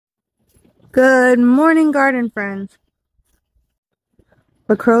Good morning, garden friends.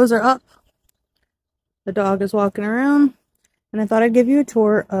 The crows are up. The dog is walking around. And I thought I'd give you a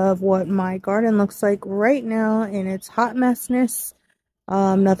tour of what my garden looks like right now in its hot messness.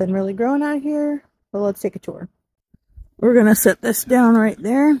 Nothing really growing out here, but let's take a tour. We're going to set this down right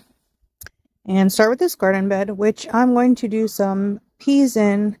there and start with this garden bed, which I'm going to do some peas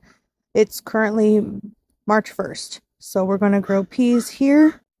in. It's currently March 1st. So we're going to grow peas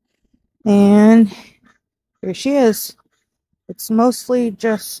here. And here she is. It's mostly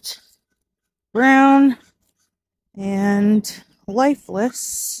just brown and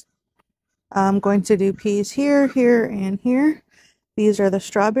lifeless. I'm going to do peas here, here, and here. These are the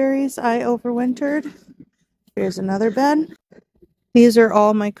strawberries I overwintered. Here's another bed. These are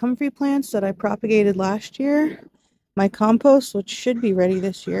all my comfrey plants that I propagated last year. My compost, which should be ready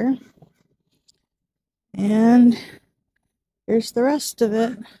this year. And here's the rest of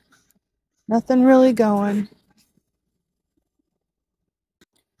it. Nothing really going.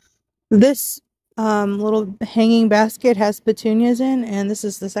 This little hanging basket has petunias in, and this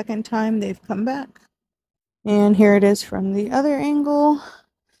is the second time they've come back. And here it is from the other angle.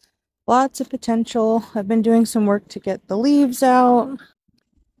 Lots of potential. I've been doing some work to get the leaves out.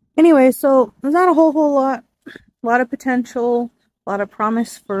 Anyway, so there's not a whole lot. A lot of potential, a lot of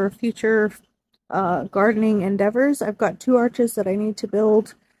promise for future gardening endeavors. I've got 2 arches that I need to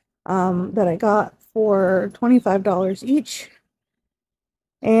build that I got for $25 each.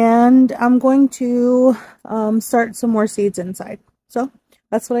 And I'm going to start some more seeds inside. So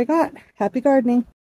that's what I got. Happy gardening.